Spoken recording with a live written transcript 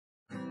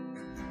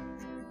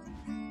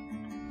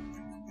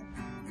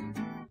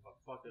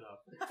it off.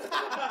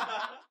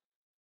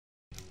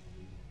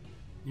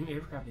 New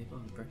aircraft able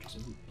to purchase.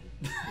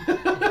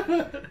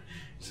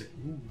 It's like,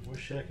 ooh, what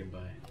shit I can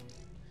buy.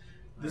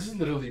 This is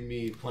literally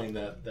me playing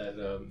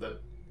that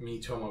Me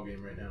Tomo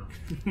game right now.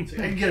 It's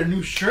like, I can get a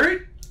new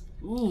shirt?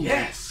 Ooh.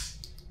 Yes!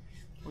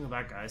 Welcome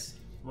back, guys.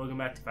 Welcome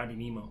back to Finding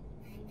Nemo.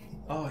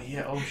 Oh,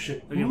 yeah. Oh,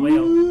 shit. Look at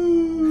Whale.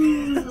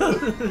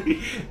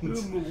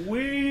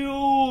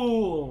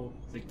 Whale!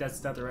 Like,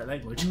 that's not the right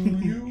language. Do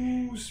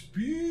you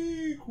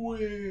speak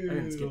whale? I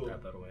didn't skip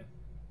that, by the way.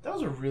 That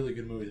was a really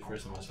good movie the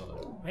first time I saw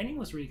it. Ending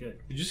was really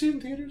good. Did you see it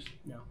in theaters?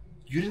 No.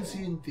 You didn't see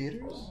it in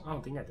theaters? I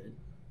don't think I did.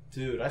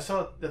 Dude, I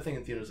saw that thing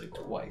in theaters like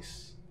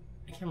twice.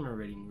 I can't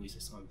remember any movies I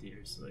saw in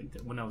theaters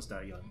like when I was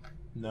that young.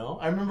 No,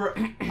 I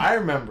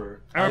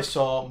remember. I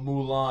saw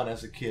Mulan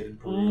as a kid in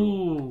Peru.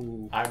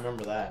 Ooh. I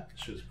remember that.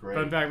 She was great.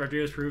 Fun fact: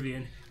 Rodrigo's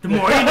Peruvian. The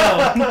more you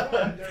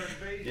know.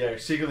 Yeah,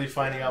 secretly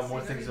finding out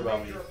more things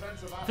about me.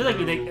 I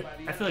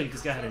feel like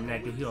this guy had a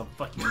neck. He'll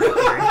fucking.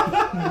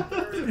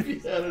 He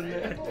had a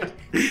neck.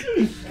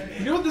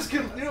 You know what this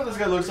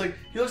guy looks like?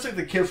 He looks like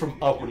the kid from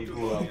Up when he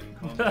grew up.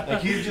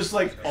 Like he's just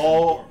like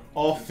all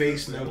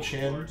face, no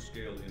chin.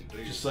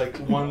 Just like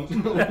one.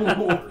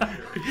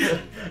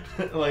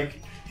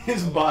 Like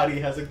his body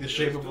has like the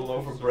shape of a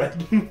loaf of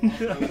bread.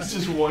 It's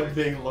just one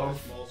big loaf.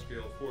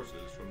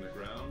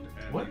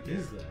 What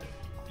is that?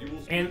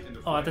 And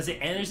oh, I have to say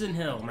Anderson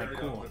Hill. I'm like,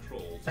 cool.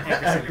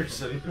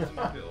 Anderson.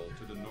 Hill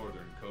to the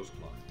northern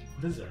coastline.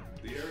 What is that?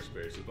 The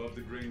airspace above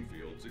the grain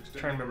fields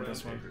Trying to extending remember around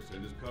this one.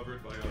 Ackerson is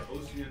covered by our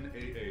Ocean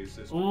AA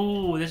system.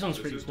 Ooh, this one's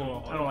pretty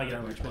cool. I don't like it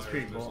that much, but it's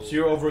pretty cool. So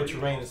you're over a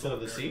terrain instead of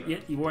the sea? Yeah,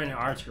 you were in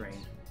our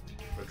terrain.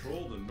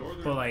 Patrol the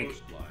northern But like,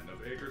 coastline of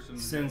Ackerson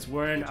since Hill,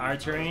 we're in which our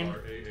is part of terrain, our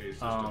AA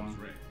system's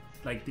ring.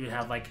 like do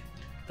have like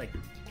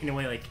in a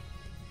way like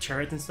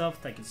turrets and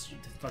stuff that can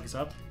fuck us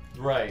up.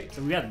 Right.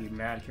 So we gotta be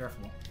mad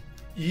careful.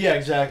 Yeah,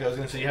 exactly. I was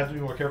gonna say you have to be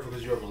more careful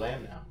because you're over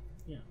land now.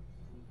 Yeah.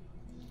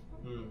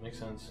 Makes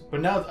sense.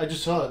 But now I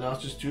just saw it. Now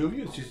it's just two of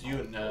you. It's just you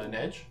and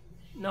Nedge.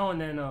 No, and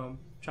then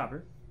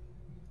Chopper.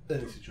 I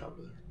didn't see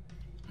Chopper there.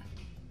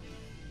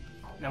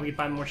 Now we can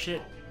buy more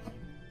shit.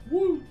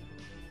 Woo!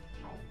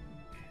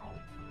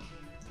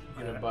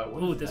 You're gonna buy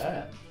what? Ooh, Is this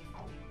that?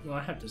 No,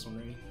 I have this one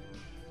already.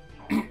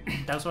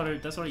 that's what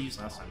I used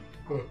last time.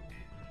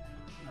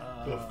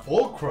 The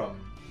Fulcrum.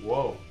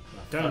 Whoa.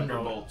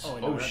 Thunderbolts. Oh,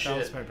 no, that shit.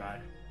 was very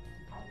bad.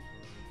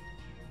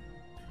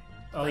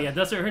 Oh yeah,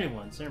 that's our hurting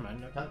ones. Never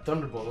mind. That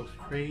Thunderbolt looks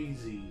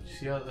crazy.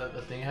 See how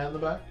that thing had in the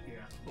back?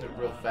 Yeah. They're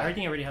real fat. I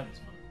think I already have this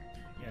one.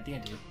 Yeah, I think I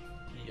do.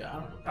 Yeah, I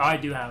don't know. Oh, I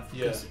do have.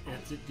 Yeah.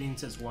 It thing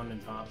says one on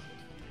top.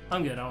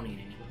 I'm good. I don't need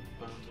any.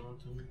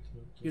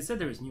 You said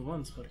there was new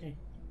ones, but hey.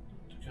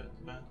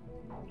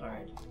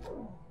 Alright. Alright,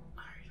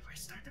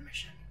 let's start the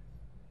mission.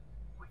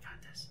 We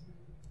got this.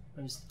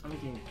 I'm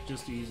thinking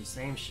just to use the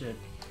same shit.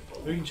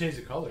 We can change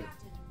the color.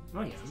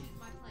 Oh yeah.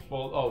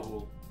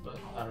 Well, but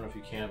I don't know if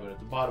you can, but at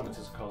the bottom it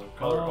says color.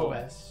 Color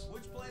OS.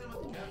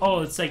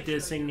 Oh, it's like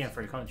this thing, yeah,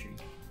 for the country.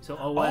 So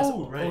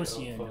OS, right.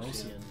 Ocean.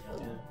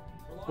 Yeah.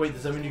 Wait,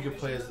 does that mean you can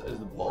play as the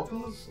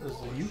Balkans? As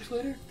the Ukes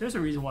later? There's a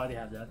reason why they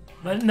have that.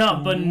 But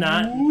no, but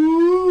not.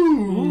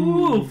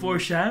 Ooh,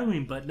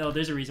 Foreshadowing. But no,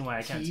 there's a reason why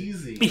I can't.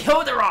 Easy.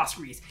 Behold the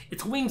ospreys.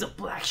 Its wings of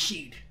black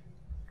sheet.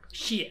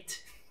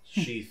 Shit.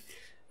 Sheath.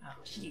 Oh,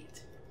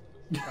 shit.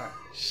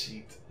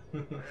 Sheet.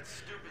 That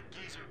stupid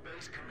geezer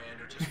base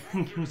commander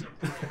just gives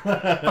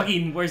a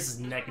Fucking, where's his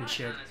neck and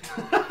shit?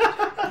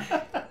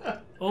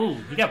 Oh,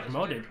 he got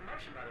promoted.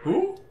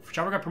 Who?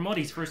 Chopper got promoted.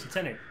 He's first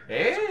lieutenant.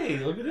 Hey,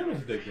 look at him as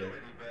a big guy.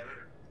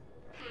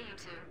 Hey, you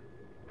two.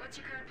 What's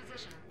your current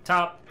position?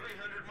 Top.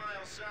 300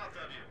 miles south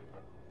of you.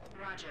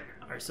 Roger.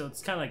 Alright, so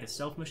it's kind of like a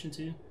stealth mission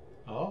too.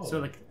 Oh. So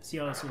like, see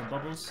all those little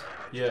bubbles?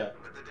 Yeah.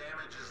 But the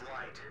damage is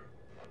light.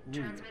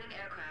 Transmitting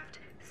aircraft.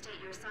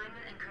 State your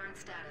assignment and current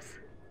status.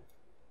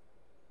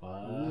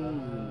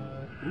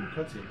 Ooh,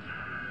 cutscene.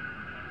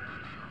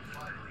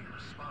 Finally,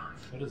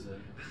 response. What is it?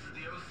 This is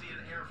the Ocean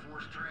Air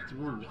Force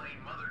transport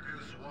plane Mother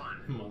Goose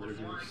 1. Mother We're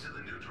flying Goose. to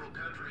the neutral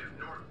country of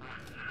North.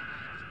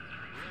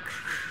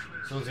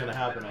 Something's gonna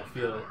happen. I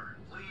feel it.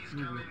 Please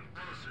come in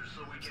closer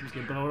so we He's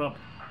can. gonna blow it up.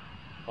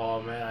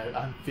 Oh man,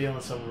 I'm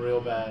feeling something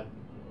real bad.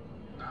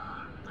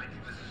 I think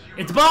this is your.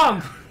 It's a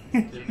bomb!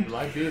 It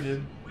might be,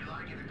 dude. We'd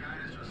like you to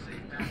guide us to a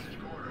safe passage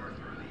corridor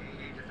through the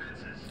AA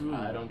defenses.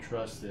 I don't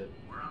trust it.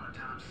 We're on a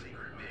top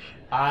secret mission.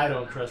 I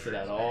don't trust it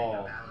at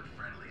all. A valid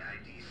friendly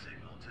ID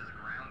signal to the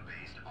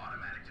ground-based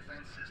automatic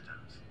defense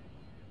systems.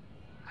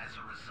 As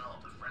a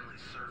result, a friendly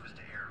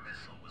surface-to-air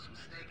missile was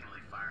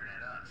mistakenly fired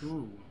at us.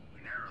 Ooh.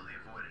 We narrowly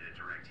avoided a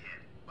direct hit,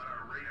 but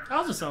our radar. That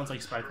also sounds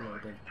like Spike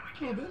Mode. and we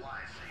can't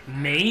fly safe.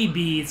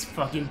 Maybe it's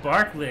fucking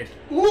Barklet.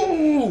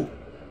 Ooh!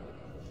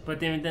 But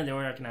then they will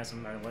recognize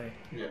him right away.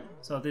 Yeah.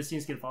 So this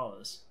seems to follow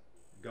us.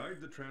 Guide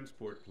the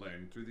transport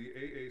plane through the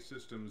AA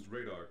system's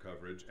radar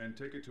coverage and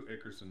take it to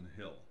Ackerson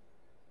Hill.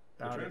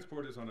 The Got it.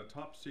 transport is on a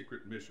top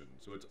secret mission,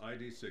 so its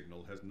ID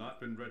signal has not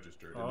been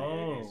registered in the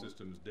Oh. AA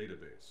system's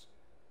database.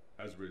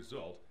 As a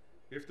result,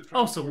 If the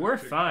Oh, so transport we're is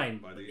picked fine.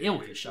 up by the It will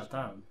AA get shut system,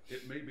 down.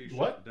 It may be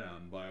What? shut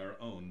down by our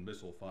own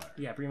missile fire.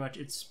 Yeah, pretty much.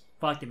 It's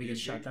fucked if we The get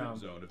shut engagement down.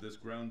 zone of this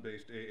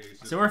ground-based AA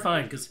system So we're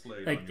fine is because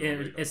displayed like on your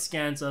radar. it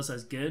scans us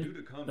as Due good,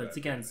 to combat but it's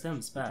against them. damage,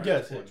 It's bad. the Yeah,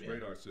 it's transport's him, yeah.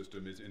 radar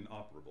system is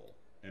inoperable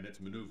and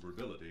its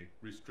maneuverability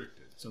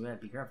restricted. So we gotta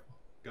be careful.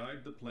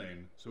 Guide the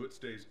plane so it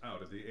stays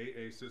out of the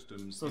AA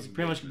system's. So it's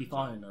pretty much gonna be engagement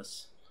zone. following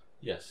us.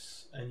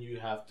 Yes, and you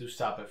have to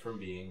stop it from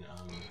being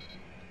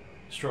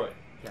destroyed.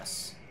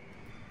 Yes.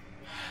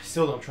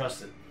 Still don't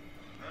trust it.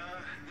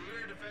 The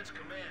Air Defense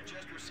Command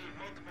just received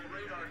multiple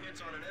radar hits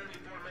on an enemy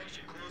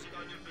formation closing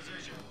on your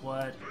position.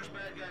 What? First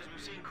bad guys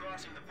we've seen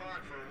crossing the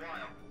pond for a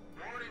while.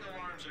 Warning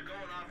alarms are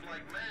going off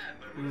like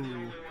mad, but we're the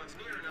only ones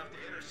near enough to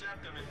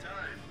intercept them in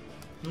time.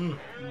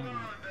 Hold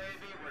on,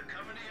 baby. We're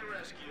coming to your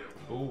rescue.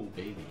 Oh,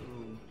 baby.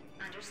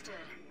 Understood.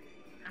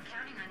 I'm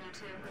counting on you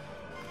two.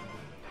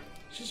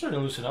 She's starting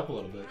to loosen up a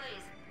little bit.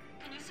 Blaze,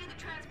 can you see the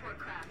transport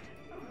craft?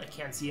 I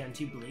can't see. I'm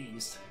too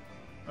blazed.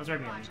 I was right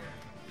behind Roger.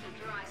 you.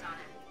 Keep your eyes on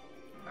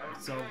it.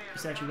 Alright, so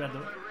essentially we got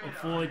to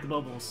avoid the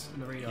bubbles in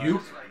the radar. You?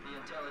 Like the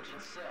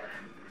intelligence said.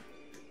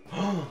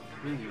 Oh,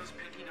 The radio's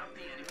picking up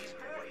the enemy's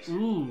voice.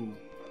 Ooh.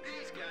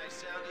 These guys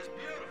sound as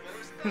beautiful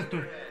as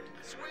Thunderhead.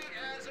 Sweet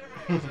as a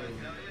rose, I tell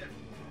you.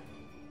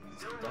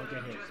 Don't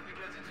get hit. Just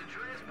because it's a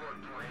transport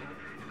plane,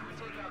 if we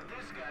take out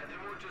this guy, they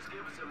won't just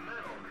give us a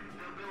medal.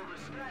 They'll build a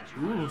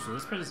statue. Ooh, so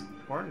this part is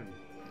important.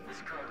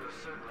 This cargo's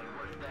certainly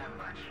worth that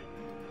much.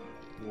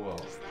 whoa.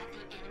 Is that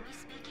the enemy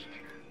speaking?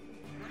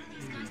 What are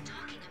these guys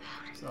talking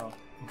about? So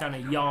I'm kind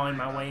of yawing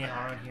my way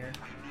around here.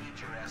 We need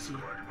your See,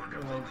 escort.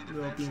 We're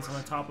little beings on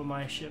the top of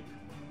my ship.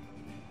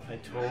 I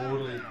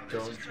totally don't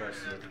This is trust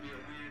turning out it. to be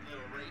a weird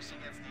little race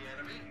against the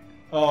enemy.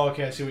 Oh,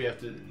 okay. I see what you have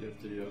to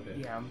do.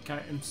 Okay. Yeah,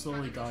 I'm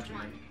slowly dodging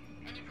it.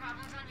 Any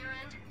problems on your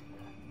end?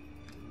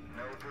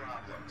 No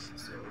problems.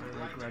 So We'd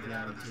they're like like to right get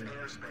out of behind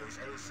this too.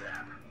 airspace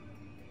ASAP.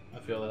 I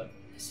feel that.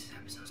 This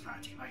episode is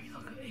brought to you by your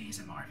local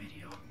ASMR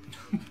video.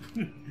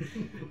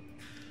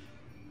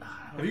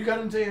 Have you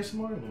gotten into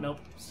ASMR? No? Nope.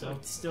 So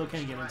still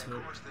can't get into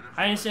it.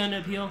 I understand the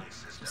appeal.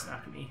 It's just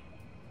not for me.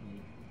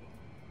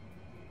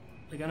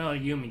 Like I know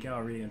you and Miguel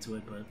are really into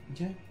it, but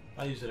Yeah.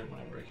 I use it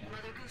whenever I can.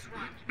 Mother Goose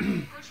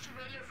 1. Push to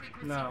radio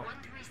frequency no.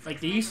 136. Like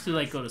they used to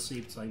like go to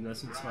sleep to like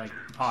listen to like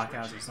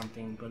podcasts or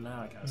something, but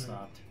now I kind of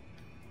stopped.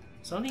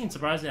 Something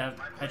surprising I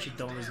actually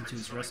don't listen to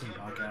is wrestling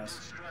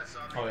podcasts.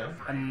 Oh yeah.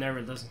 I've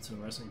never listened to a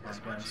wrestling As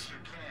much podcast. as you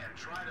can,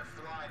 try to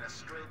fly in a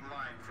straight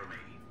line for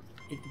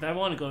me. If I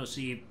want to go to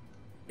sleep,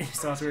 it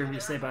sounds weird for me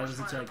to say, but I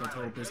listen to like a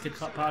Total Biscuit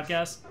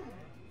podcast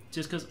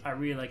just because I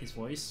really like his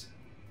voice.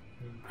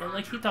 And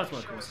like he talks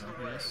about cool stuff,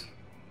 I guess.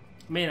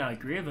 I may not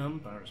agree with him,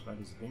 but I respect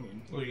his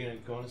opinion. What are you gonna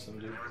go into some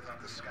dude? Never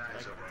thought the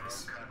skies over our own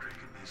country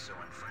could be so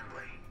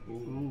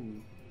unfriendly.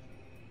 Ooh.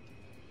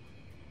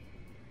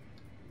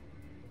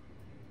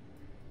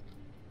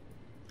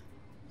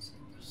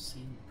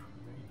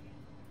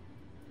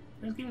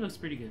 This game looks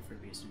pretty good for a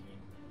PS2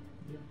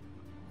 game.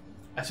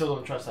 I still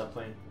don't trust that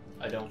plane.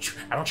 I don't.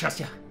 I don't trust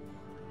you.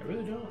 I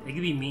really don't. It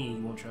could be me.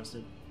 You won't trust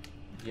it.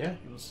 Yeah.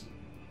 It was.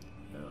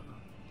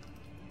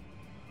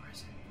 Where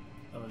is it?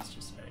 Oh, it's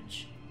just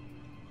edge.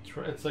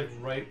 It's like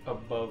right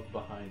above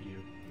behind you.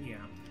 Yeah.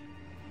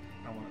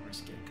 I don't want to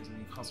risk it because then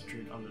you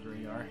concentrate on the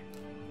radar.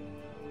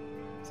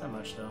 It's not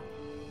much though.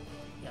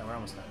 Yeah, we're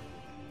almost done.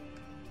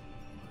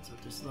 So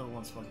this little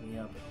one's fucking me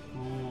up.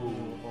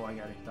 Ooh. Oh, I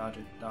got it. Dodge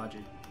it. Dodge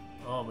it.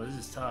 Oh, but this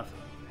is tough.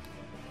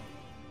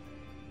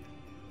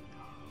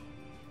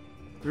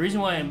 The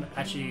reason why I'm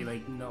actually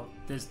like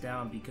this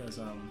down because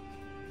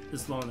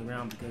this low on the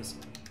ground because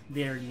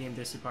there you game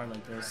this apart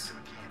like this,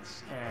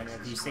 and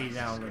if you stay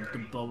down, like, the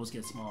bubbles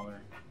get smaller.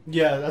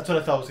 Yeah, that's what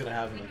I thought was gonna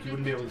happen. Like you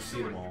wouldn't be able to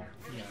see them all.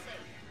 Yeah.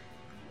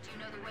 Do you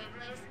know the way,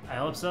 Blaze? I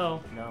hope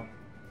so. No.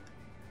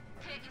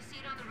 Can't you see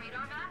it on the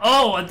radar map?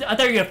 Oh, I thought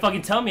you were gonna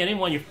fucking tell me. I didn't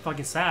want your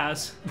fucking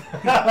sass.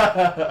 That's good.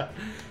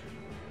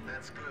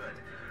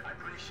 I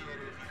appreciate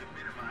it if you could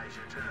minimize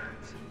your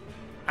turns.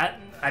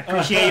 I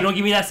appreciate you don't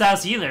give me that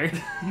sass either.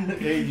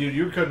 Hey, dude,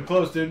 you were cutting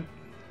close, dude.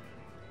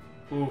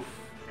 Oof.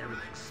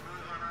 Everything's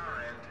smooth on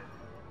our end.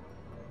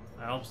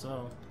 I hope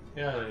so.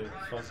 Yeah. Dude,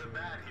 Flying is a fuck.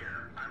 bat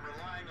here. I'm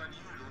relying on you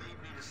to lead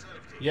me to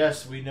safety.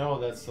 Yes, we know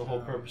that's the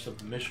whole purpose of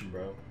the mission,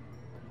 bro.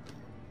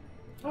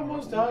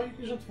 Almost die. You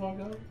can shut the fuck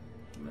up.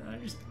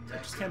 I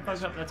just can't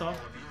fuck up. That's all. All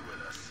of you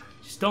with us.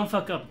 Just don't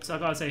fuck up. That's all I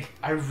gotta say.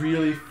 I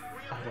really.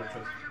 I don't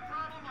trust.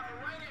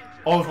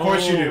 Oh, of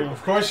course you do.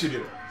 Of course you do.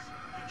 You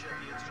check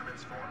the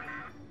instruments for me.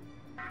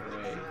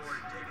 Great. Forward,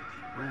 take a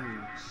deep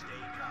breath. Stay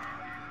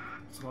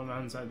calm. What's going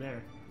on inside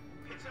there?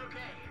 It's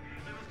okay.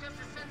 It was just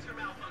a sensor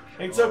malfunction.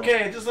 It's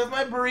okay. I just left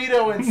my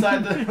burrito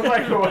inside the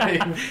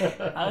microwave.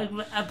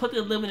 I put the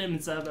aluminum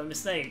inside by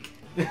mistake.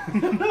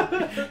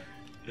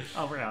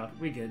 Oh, we're out.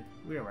 We good.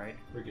 We're alright.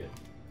 We're good.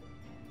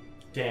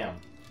 Damn.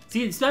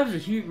 See, these maps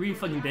are really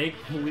fucking big.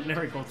 We'd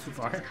never go too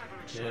far.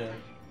 Yeah.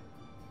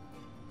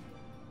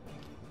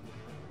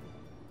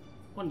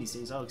 One of these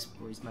days, I'll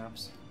explore these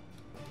maps.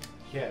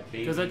 Yeah, baby.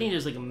 Because I think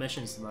there's like a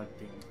mission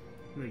selecting.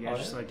 We can Oh,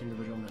 just yeah? select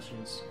individual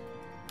missions.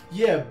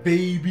 Yeah,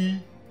 baby.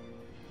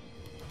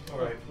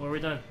 Alright. Well, we're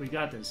done. We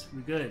got this.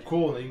 We good.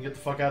 Cool, then you can get the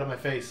fuck out of my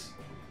face.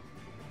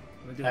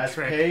 I'm gonna do a As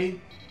trick.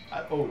 pay.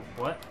 Oh.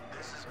 What?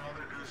 This is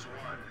Mother Goose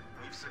 1.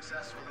 We've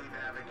successfully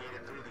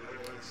navigated through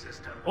the AA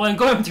system. Oh,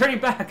 I'm turning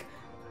back.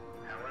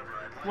 However,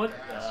 I'd like What?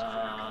 to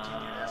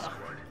ask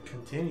you to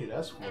continue escort. Continued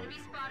escort. Enemy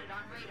spotted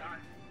on radar.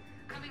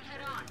 Coming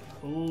head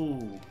on.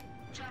 Ooh.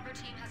 Chopper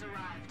team has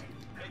arrived.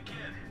 Hey kid,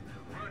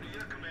 we're under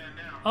your command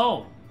now.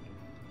 Oh.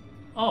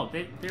 Oh,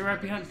 they're right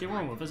behind. They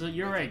weren't with us.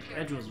 You're right.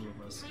 Edge was with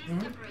us.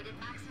 Please separate at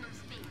maximum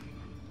speed.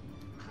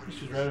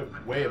 She's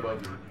right way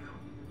above you.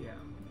 Yeah.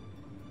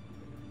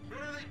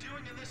 What are they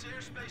doing in this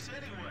airspace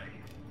anyway?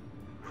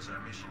 Was our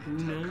mission Who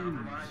intel knows?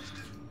 compromised?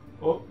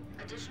 Oh.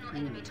 Additional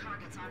enemy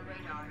targets on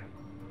radar.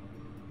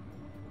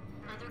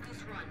 Mother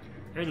Goose 1.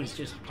 Everything's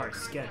just part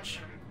sketch.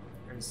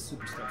 There's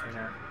super stuff right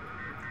now.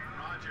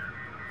 Roger.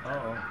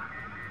 Uh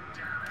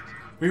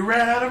We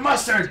ran out of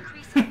mustard!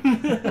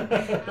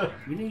 oh.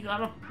 we need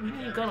gotta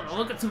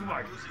look at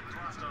supermarket. Losing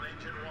thrust on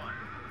engine 1.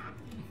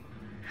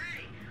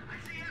 Hey, I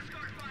see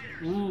escort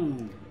fighters.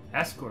 Ooh.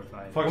 Escort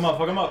fight. Fuck him up,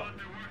 fuck him up. There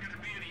weren't going to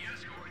be any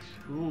escorts.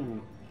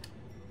 Ooh.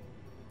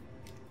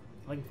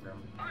 Looking for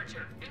him.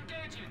 Archer,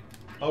 engaging.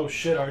 Oh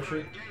shit,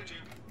 Archer.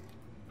 Engaging.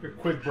 You're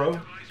quick, bro.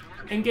 Device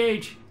working.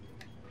 Engage.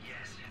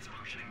 Yes, it's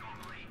functioning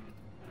normally.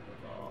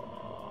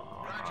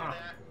 Oh, Roger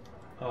that.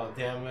 Oh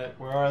damn it.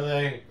 Where are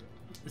they?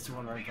 this is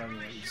one right in front of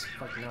me that he's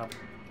fucking up.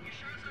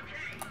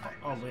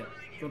 Oh wait,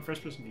 go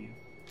first person view.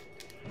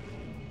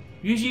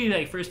 Usually,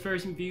 like first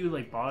person view,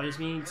 like bothers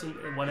me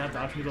when I have the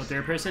option to go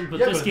third person, but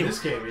Yeah, this but game this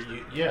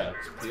game, yeah,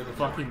 it's beautiful.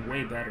 fucking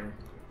way better.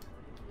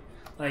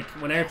 Like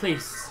whenever I play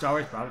Star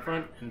Wars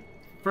Battlefront and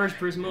first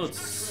person mode, it's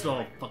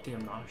so fucking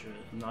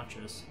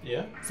obnoxious.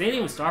 Yeah? Same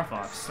thing with Star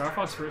Fox. Star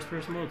Fox first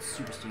person mode is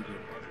super stupid.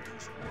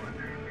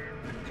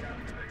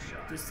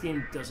 This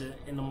game does it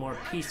in a more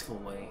peaceful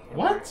way.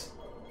 What?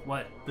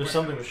 What? There's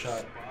something was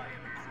shot.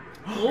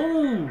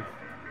 Oh!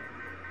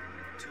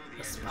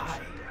 A spy.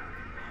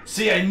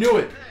 See, I knew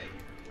it! Hey,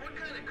 what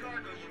kind of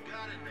cargo you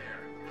got in there?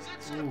 Is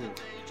it something Ooh.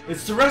 dangerous?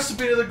 It's the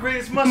recipe to the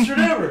greatest mustard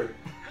ever!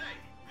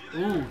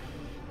 Hey, Ooh.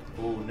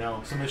 Oh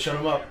no, somebody shut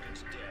him up.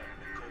 it's dead.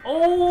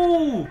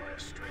 Oh!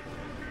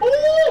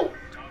 Ooh!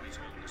 Tommy's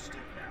holding the stick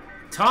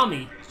now.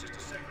 Tommy, He's just a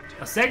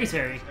secretary. a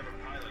secretary, Never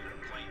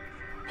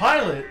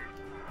piloted a plane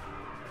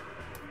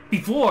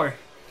before.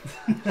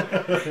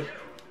 before.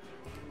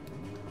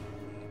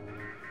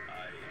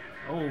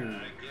 Oh. I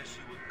guess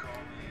you would call me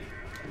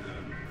the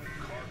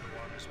cargo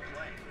on this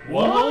plane.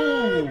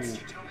 Whoa! You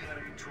tell me how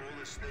to control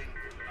this thing,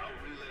 I'll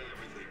relay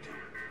everything to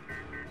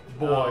her.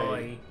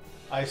 Boy,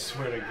 I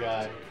swear to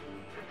God.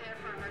 Prepare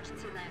for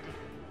emergency landing.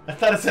 I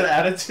thought it said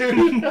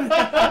attitude.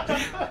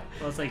 I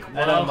was like, And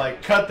well. I'm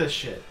like, cut the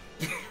shit.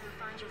 Find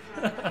your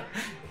flight.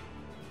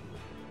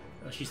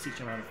 Oh, she's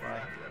teaching him how to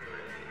fly.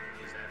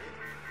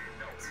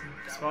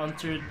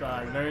 Sponsored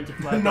by Learn to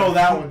Fly. No,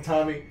 that one,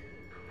 Tommy.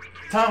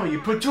 Tommy, you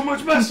put too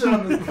much mustard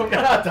on this fucking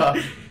hot dog.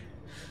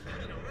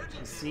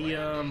 See,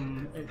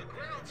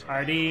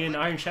 are they in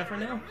Iron Chef right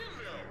now?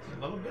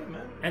 A little bit,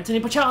 man. Anthony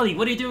Pacciali,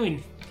 what are you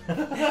doing? It's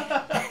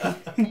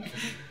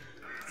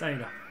not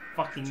even a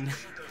fucking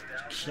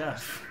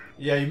chef.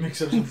 Yeah, you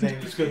mix up some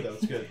things. It's good though.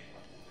 It's good.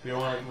 We don't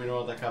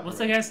want that copyright. What's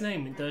that guy's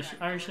name? The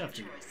Iron Chef.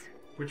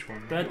 Which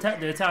one? The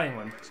Italian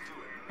one.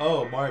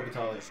 Oh, Mario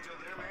Batali.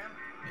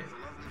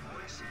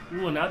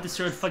 Ooh, now it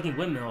destroyed fucking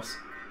windmills.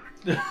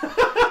 What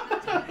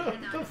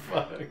the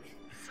fuck?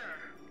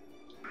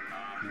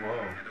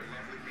 Whoa.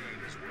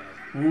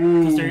 Ooh.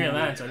 Because they're gonna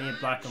land, so I need to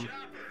block them.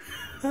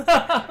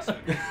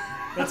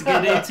 That's a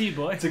good name too,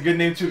 boy. It's a good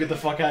name too. Get the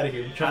fuck out of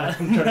here. I'm trying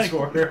to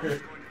score. Going to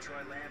try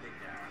landing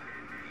now.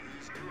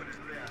 He's doing his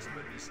best,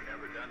 but he's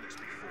never done this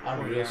before. I'm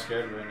real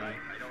scared right now. I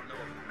don't know if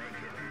we'll make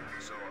it,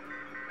 so I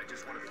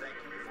just want to thank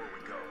you before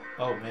we go.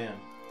 Oh man.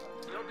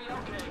 You'll be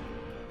okay.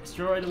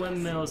 Destroy the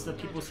windmills that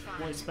people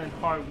spend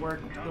hard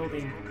work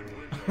building.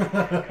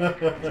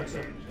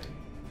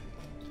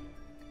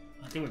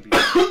 I think we're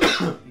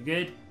good. You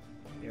good?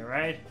 You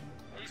alright?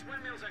 These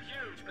windmills are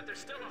huge, but they're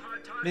still a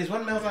hard target. These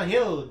windmills are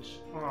huge.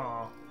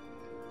 Aww.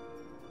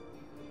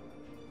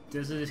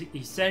 This is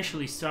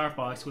essentially Star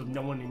Fox with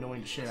no one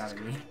annoying the shit out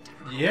of me.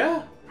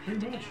 Yeah.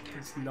 Pretty much.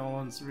 Because no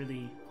one's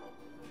really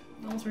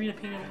a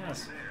pain in the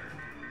ass.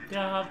 They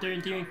all have their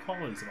endearing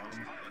qualities about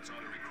them.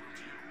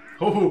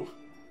 Oh.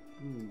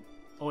 Ooh.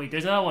 Oh wait,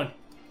 there's another one.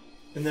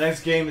 In the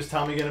next game, is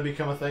Tommy gonna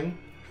become a thing?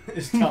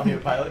 Is Tommy a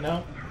pilot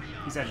now?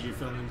 He's actually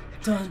filming.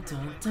 Dun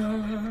dun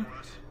dun.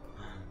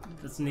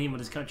 That's the name of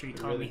his country,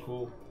 Tommy. Really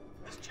cool.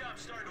 This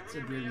job's starting to It's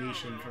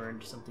abbreviation for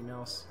something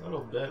else. A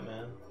little bit,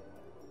 man.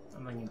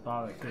 I'm not gonna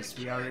bother because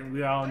we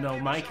all know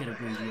my kid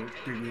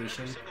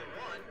abbreviation.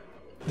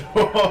 Oh.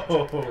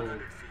 almost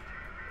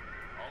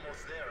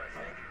there, I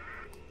think.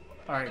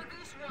 Alright,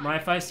 my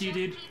advice to you,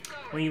 dude,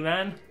 when you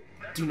land,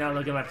 do not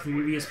look at my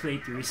previous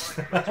playthroughs.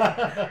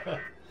 Alright.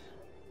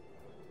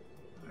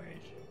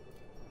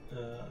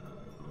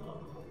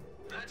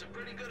 That's a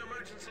pretty good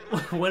emergency.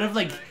 What if,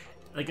 like,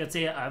 like I'd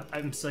say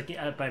I'm sucking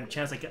at by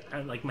chance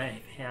like my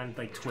hand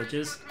like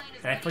twitches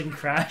and I fucking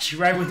crash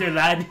right when they're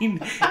landing.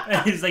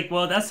 And he's like,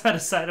 well, that's not a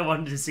sight I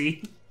wanted to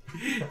see.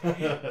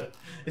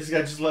 This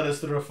guy just let us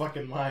through a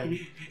fucking line.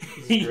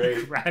 He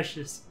Great.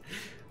 crashes.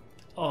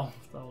 Oh,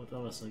 that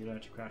was so good. I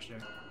had to crash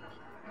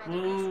there.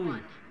 Ooh.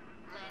 Landing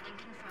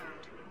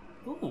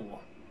confirmed. Ooh.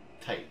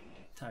 Tight.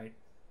 Tight.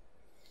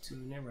 2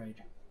 minute right.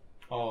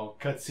 Oh,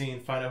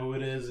 cutscene. Find out who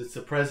it is. It's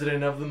the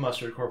president of the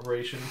Mustard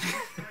Corporation.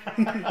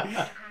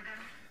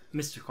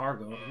 Mr.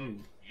 Cargo. Ooh.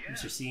 Yeah,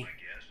 Mr. C. I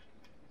guess.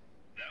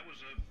 That was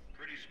a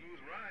pretty smooth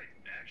ride,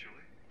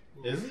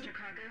 actually. Is it? Mr.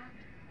 Cargo,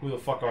 Who the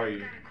fuck are I've you?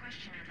 got a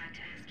question I'd like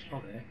to ask you.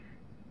 Okay.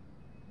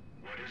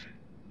 What is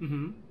it?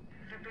 Mm-hmm.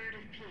 The Bird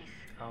of Peace.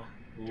 Oh.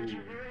 Did you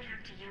Ooh. really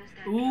have to use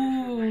that Ooh.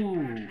 beautiful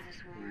white bird for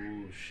this war?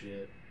 Ooh,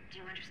 shit. Do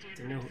you understand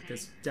The what new, I'm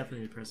that's saying?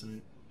 definitely the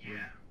president.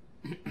 Yeah.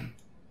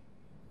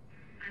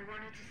 I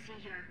wanted to see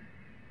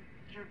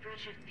your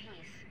bridge of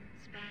peace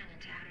span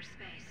into outer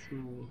space.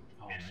 Ooh.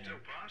 Oh, It's man.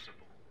 still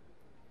possible.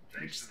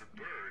 Thanks to the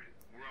bird,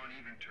 we're on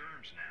even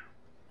terms now.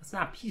 That's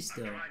not peace,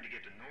 I'm though. trying to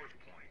get to North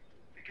Point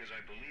because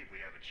I believe we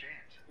have a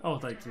chance. Oh,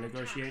 like to Hold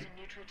talks negotiate? in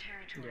neutral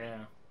territory.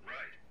 Yeah.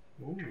 Right.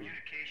 Ooh.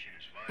 Communication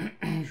is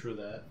vital. True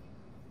that.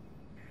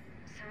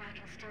 So I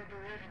can still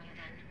believe in you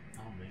then.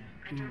 Oh, man.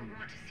 I don't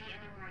want to see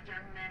any more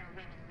young men or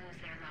women lose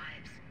their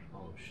lives.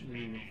 Oh, shit.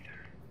 Mm. Neither.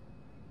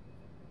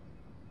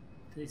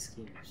 These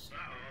games.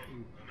 Uh-oh,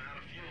 I'm out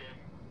of fuel.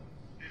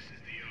 This is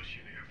the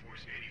Ocean Air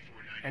Force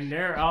 8490. And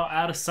they're all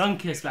out of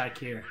Sunkiss back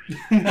here.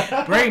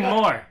 Bring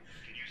more.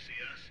 Can you see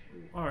us?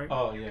 Alright.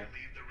 Oh, yeah.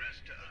 Leave the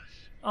rest to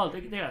us. Oh, they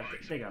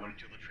got them.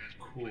 Until the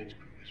transport Cool. plane's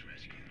crew is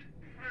rescued.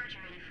 Roger,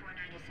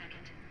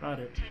 8492nd. Got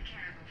it. Take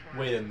care of him for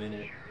Wait us. a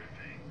minute. Sure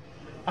thing.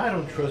 I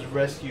don't trust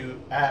Rescue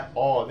at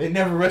all. They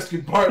never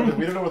rescued Bartlett.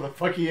 We don't know where the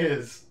fuck he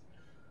is.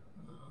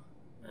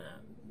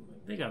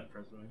 They got a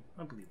president.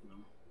 I believe in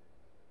them.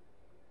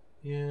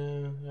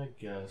 Yeah, I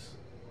guess.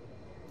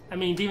 I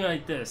mean, even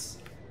like this.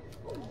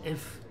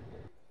 If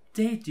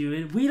they do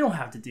it, we don't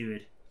have to do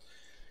it.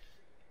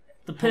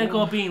 The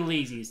pinnacle of being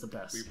lazy is the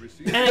best. We've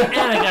received And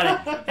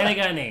I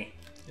got an A.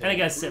 And I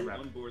got a sit rep.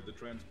 on board the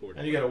transport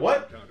And you got a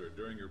what? encountered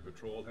during your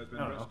patrol has been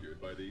I don't know.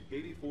 rescued by the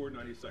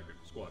 8492nd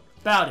Squadron.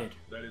 About it.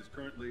 That is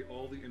currently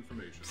all the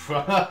information.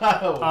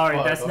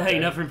 Alright, that's not okay.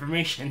 enough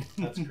information.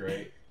 That's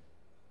great.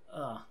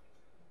 Oh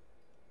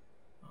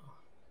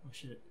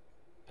shit.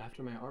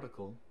 After my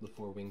article, The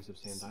Four Wings of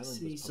Sand Island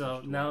See, was so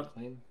published to now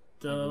acclaim,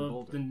 I grew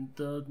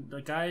bolder.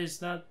 The guy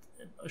is not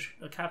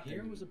a captain.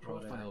 Here was a or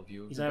whatever. profile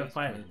view of He's the not a base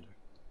fighter. commander,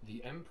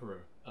 the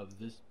emperor of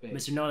this base.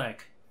 Mr.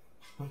 Nonek.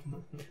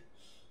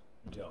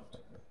 Don't.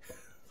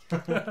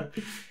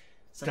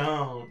 So- Don't.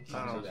 Oh.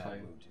 Sounds That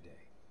like- move today.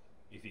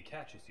 If he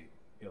catches you,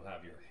 he'll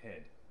have your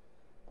head.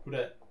 Who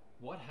that?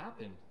 What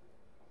happened?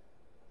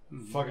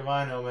 Fuck if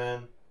I know,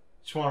 man.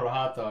 Just wanted a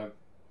hot dog.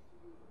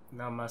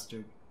 Not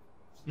mustard.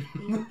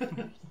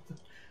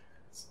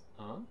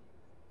 Huh?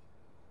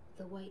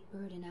 The white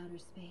bird in outer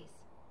space,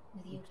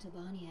 with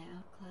Yuktobania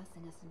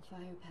outclassing us in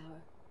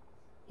firepower.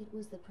 It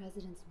was the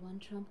president's one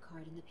trump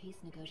card in the peace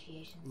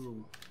negotiations.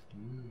 Ooh.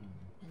 And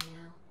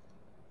now,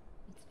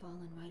 it's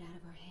fallen right out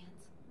of our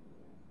hands.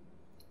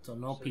 So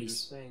no So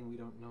peace. you're saying we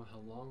don't know how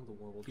long the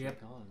war will Yep.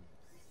 take on.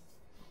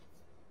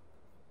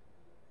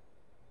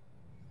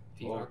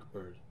 The Whoa.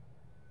 Arcbird.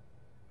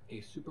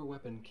 A super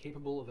weapon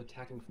capable of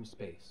attacking from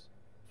space,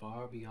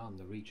 far beyond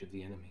the reach of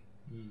the enemy.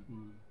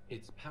 Mm.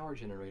 Its power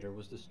generator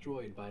was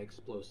destroyed by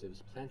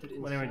explosives planted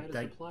Whatever, inside a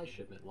like- supply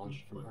shipment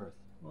launched from Earth.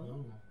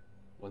 Oh.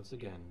 Once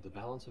again, the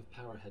balance of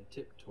power had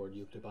tipped toward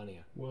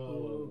Yuktobania.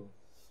 Whoa.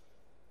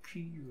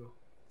 Cool.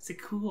 It's a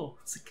cool.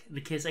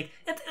 The kid's like,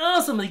 that's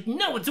awesome. Like,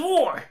 no, it's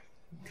war.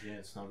 Yeah,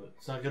 it's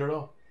not good at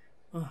all.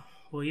 Oh,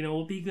 well, you know,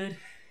 it'll be good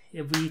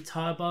if we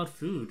talk about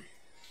food.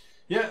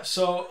 Yeah,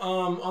 so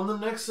on the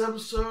next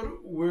episode,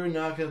 we're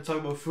not going to talk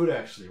about food,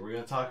 actually. We're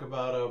going to talk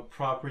about a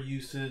proper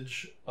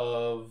usage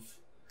of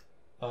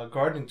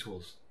gardening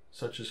tools,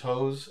 such as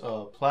hoes,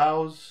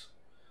 plows,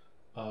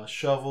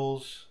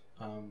 shovels,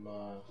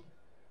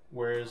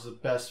 where is the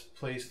best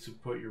place to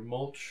put your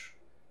mulch,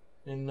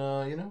 and,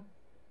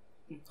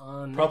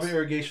 proper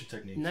irrigation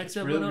techniques. next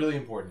It's really, episode- really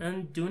important.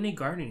 And doing any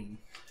gardening.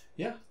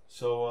 Yeah,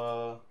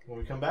 so when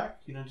we come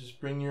back, just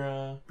bring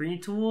your Bring your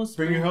tools.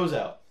 bring your hose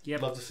out.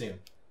 Yep. Love to see them.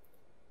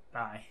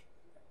 Bye.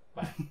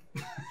 Bye.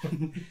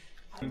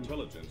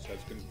 Intelligence has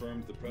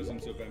confirmed the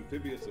presence of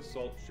amphibious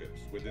assault ships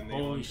within the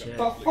Holy oncoming shit.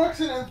 The fleet. fuck's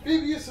an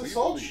amphibious We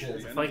assault believe ship? the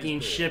enemy's Fucking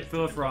goal ship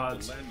full of is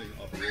frogs. the landing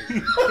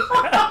operation.